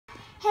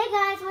Hey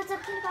guys, what's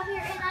up? Kenny Pop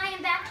here, and I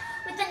am back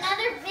with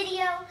another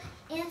video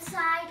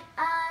inside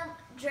of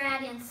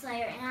Dragon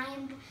Slayer, and I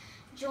am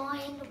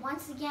joined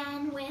once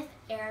again with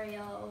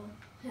Ariel,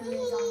 who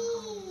is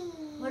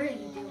on. What are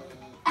you doing?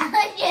 I'm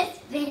just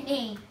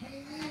spinning.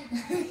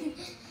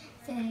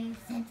 Saying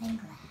something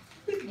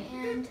glad.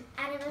 And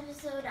out of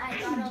episode, I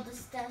got all the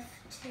stuff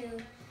to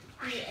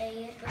be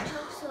a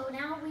ritual, so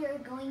now we are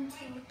going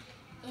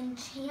to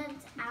enchant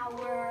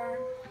our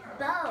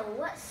bow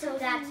so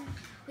that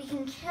we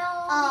can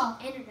kill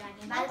the Ender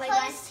Dragon. By the way,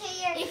 guys,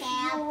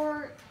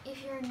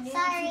 if you're new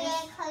Sorry, to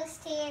this, I'm close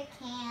to your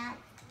camp.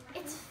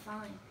 it's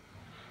fine.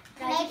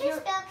 Can I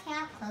just spell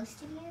camp close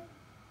to you?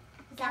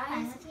 Is that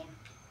fine Guys, with you?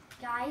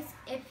 guys,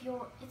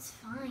 it's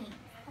fine.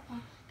 Okay.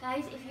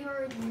 Guys, if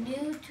you're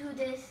new to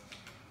this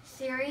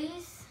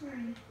series,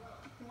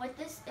 what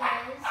this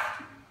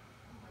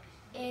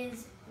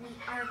is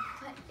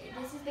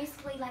this is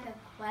basically like a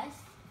quest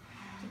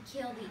to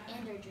kill the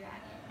Ender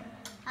Dragon.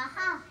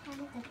 Aha, I'm a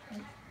good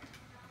place.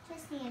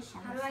 Just need a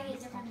shovel. How do I get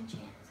different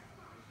enchants?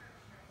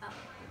 Oh.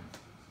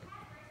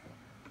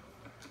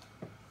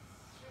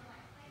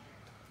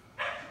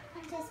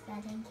 I'm just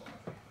building.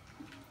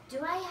 Do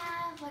I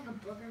have like a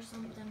book or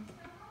something?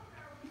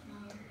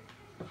 No.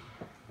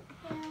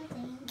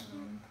 Building.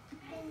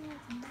 Okay.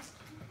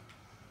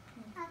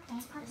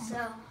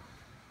 So,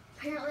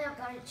 apparently I've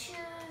got to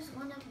choose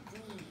one of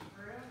these.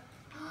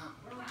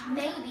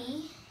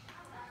 Maybe.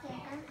 Yeah.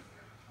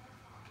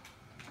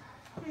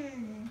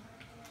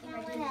 If I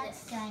What do else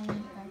this, do I need to go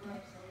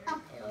get?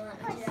 Oh, it'll let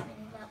me do that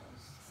many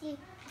levels. see.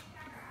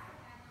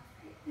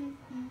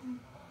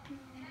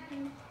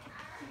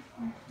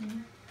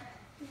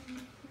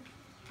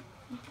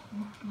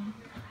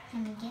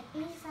 Can we get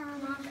me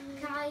some?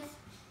 Guys,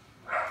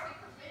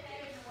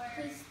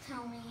 please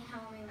tell me how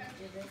I'm able to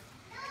do this.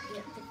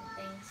 Get different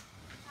things.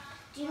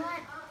 Do you know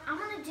what? I'm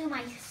gonna do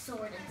my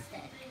sword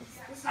instead.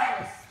 This is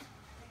just.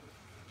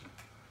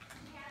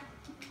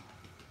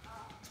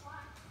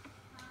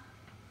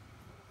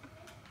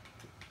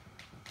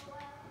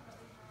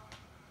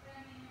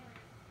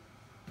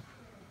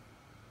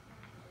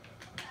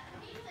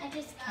 I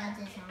just killed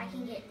this I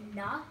can get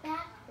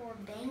knockback or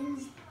Bane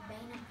of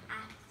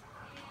Axe.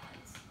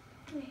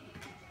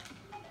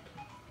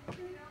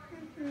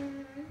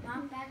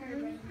 Knockback or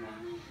Bane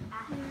of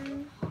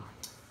Axe.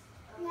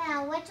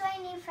 Now, what do I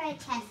need for a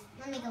chest?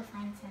 Let me go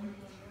find some.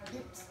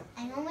 Oops,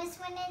 I almost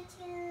went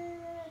into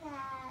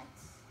that.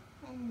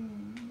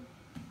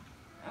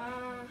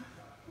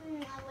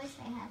 I wish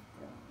I had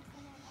glue.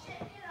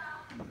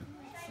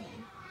 Let's see.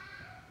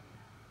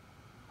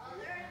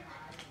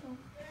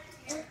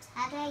 Oops,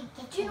 how do I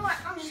get Do you know what?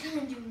 I'm just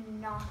gonna do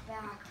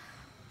knockback.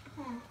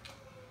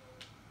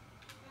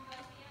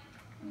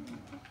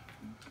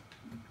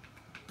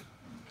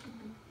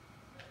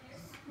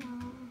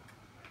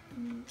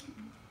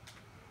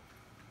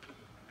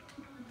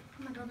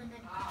 I'm gonna go the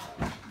next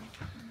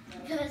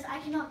because I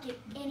cannot get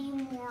any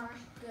more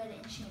good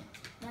enchants.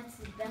 That's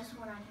the best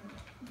one I can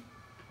get.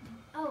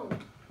 Oh,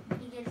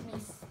 he gives me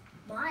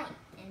Smite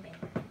and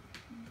Banner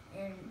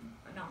and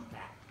a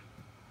knockback.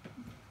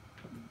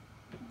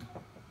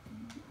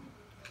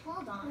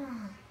 Hold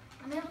on.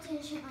 I'm able to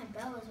enchant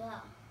my bow as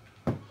well.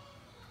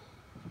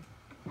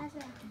 That's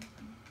right.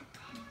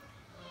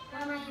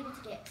 What am I able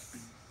to get?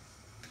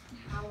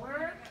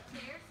 Power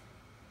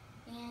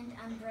and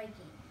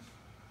Unbreaking.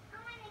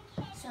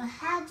 So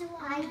how do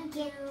I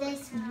get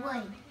this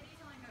wood?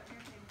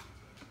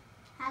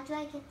 How do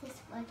I get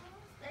this wood?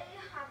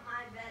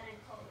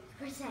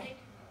 Per se.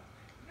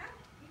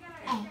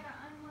 Hey.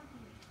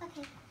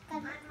 Okay,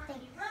 got it.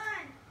 Thanks.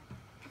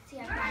 See,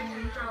 I got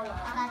power.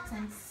 Got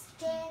some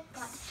sticks.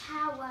 Got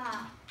power.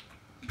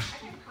 Now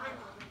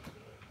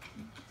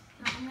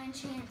I'm gonna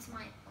enchant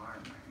my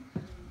armor.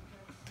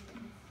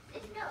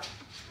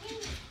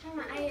 Oh,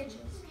 my edges.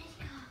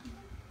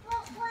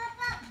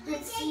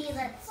 Let's see.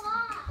 Let's.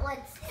 Sorry,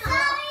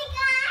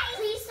 guys.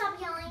 Please stop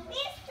yelling.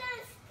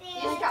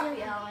 Please Stop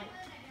yelling.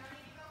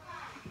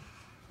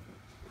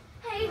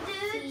 Hey,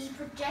 dude. See,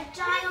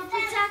 projectile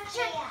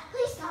protection.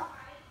 Please stop.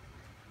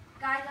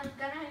 Guys, I'm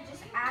gonna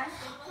just ask.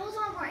 Hold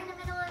on, we're in the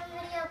middle of the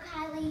video,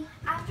 Kylie.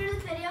 After the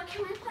video,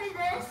 can we play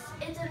this?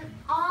 It's an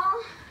all.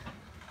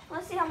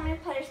 Let's see how many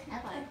players can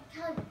play.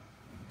 Kylie,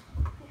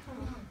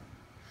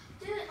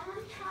 Dude,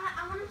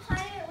 I wanna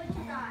play it with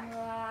you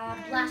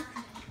guys. blast.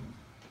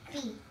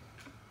 B.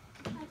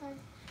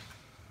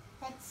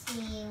 Let's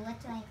see, what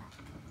do I got?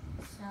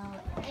 So,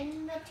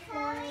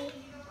 inventory.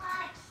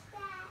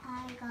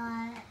 I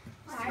got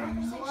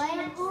some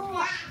wood.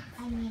 Ooh,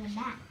 I need a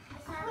map.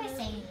 Of course I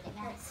need a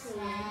map. Let's see.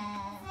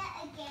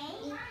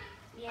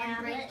 Yeah,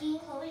 Unbreaking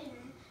but-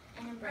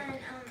 and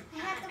Unbreaking. I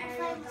have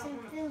to find some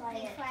food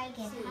before I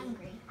get See.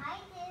 hungry.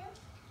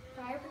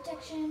 Fire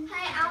protection.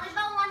 Hey,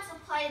 Alibel wants to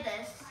play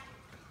this.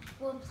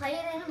 We'll play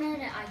it in a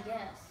minute, I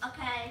guess.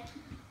 Okay.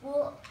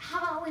 Well, how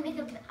about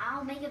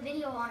I'll make a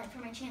video on it for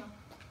my channel.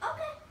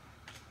 Okay.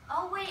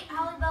 Oh wait,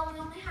 Alibel, we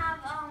only have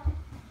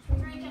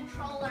 3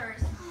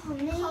 controllers. Oh,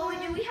 man. Chloe,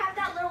 do we have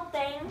that little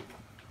thing?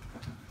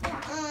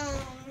 Um,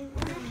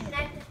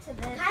 Connect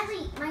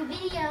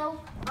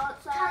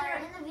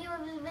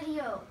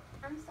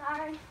I'm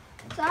sorry.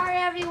 Sorry,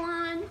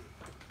 everyone.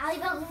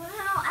 Alibella, no,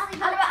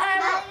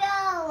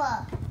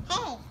 Alibella.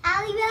 Hey,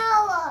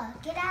 Alibella.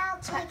 Get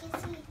out so I can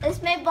see.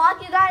 This may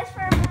block you guys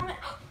for a moment.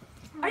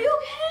 Are you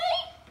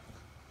okay?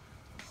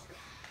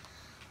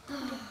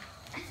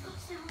 Let's go,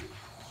 Sally.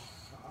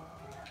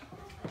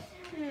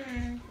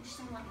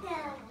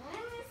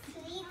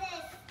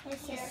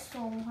 This is so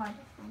hard to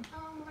find.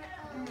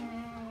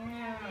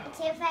 Let's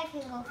see if I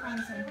can go find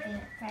some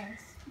food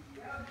first.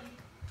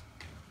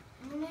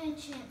 I'm gonna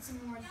enchant some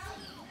more things.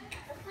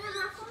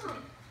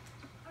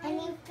 Any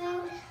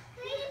food?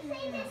 Any I'm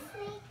gonna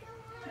food?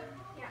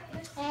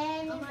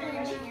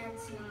 enchant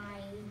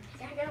my.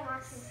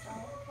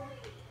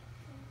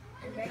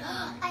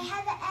 I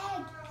have an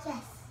egg.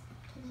 Yes.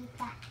 Can you eat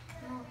that?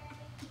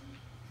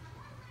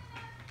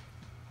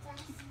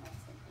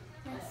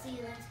 Let's see,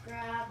 let's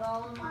grab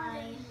all of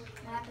my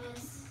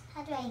lapis.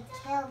 How do I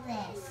kill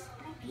this?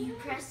 You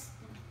press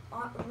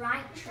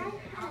right trigger,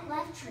 not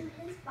left trigger.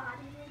 His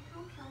body and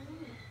he'll kill me.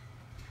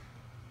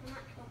 I'm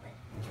not kill it.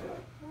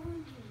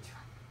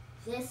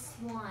 This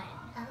one.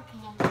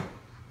 Okay.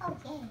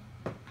 Okay.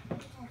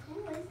 Who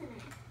isn't it?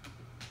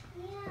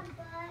 Yeah,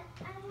 but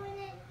I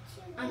wanted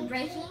to.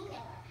 Unbreaking,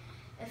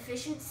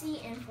 efficiency,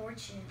 and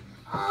fortune.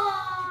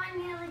 Oh, I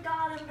nearly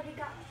got him, but he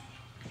got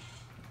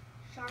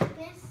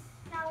Sharpness,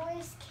 Now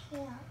where's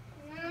Kale?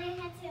 I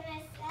had to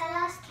miss I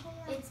lost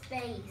Kale. it's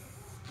base.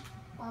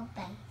 Well,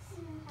 base.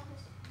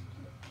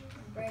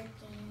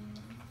 Unbreaking,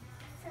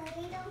 So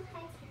we don't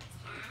have to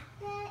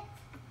tap it.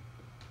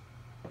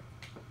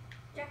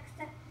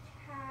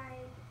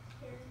 Juxtapose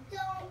his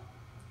Don't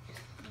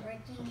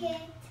breaking.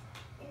 get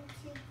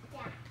into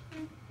that.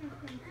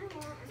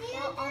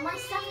 Well, all my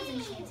stuff is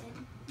enchanted.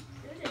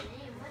 There's a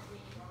name. What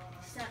name?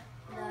 Except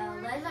the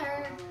leather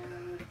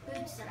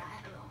boots that I have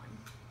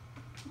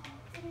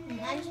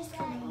I'm just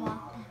gonna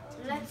walk on.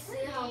 back. Let's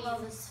see how well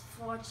this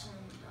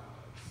fortune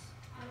does.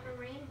 I have a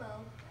rainbow.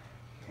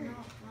 No,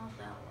 not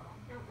that well.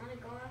 I don't want to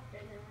go after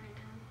them right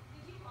now.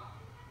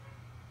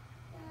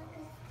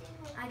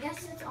 I guess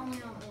it's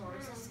only on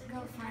ores. Let's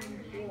go find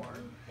ore.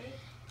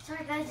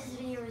 Sorry guys, this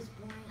video is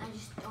boring. I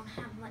just don't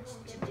have much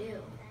to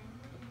do.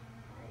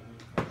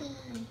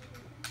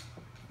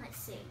 Let's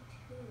see.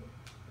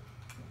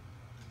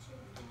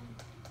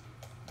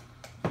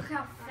 Look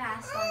how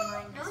fast I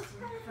mine this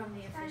from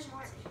the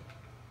efficiency.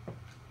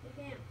 You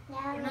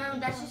can't. No,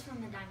 that's just from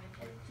the diamond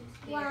pit.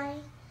 Why?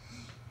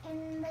 In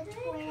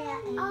Victoria.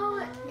 Oh,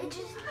 it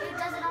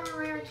does it on a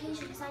rare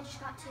occasion because I just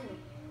got two. I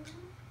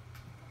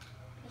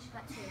just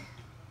got two.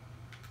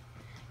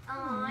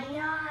 Oh, I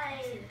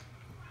died.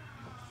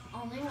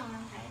 Only one,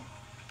 okay.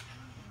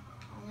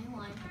 Only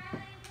one.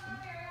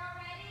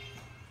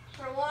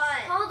 For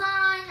what? Hold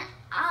on.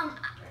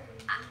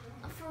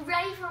 For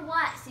ready for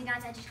what? See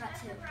guys, I just got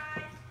two.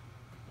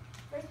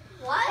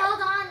 What?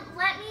 Hold on.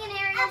 Let me and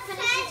Ariel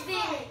finish this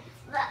video.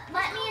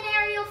 Let me and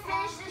Ariel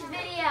finish this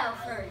video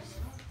first.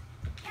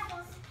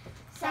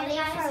 So Ready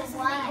guys, for this is the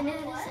what? end of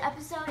this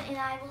episode, and I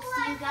will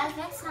see you guys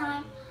next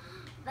time.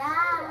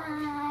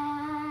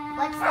 Bye.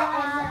 What's the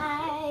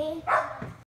end of?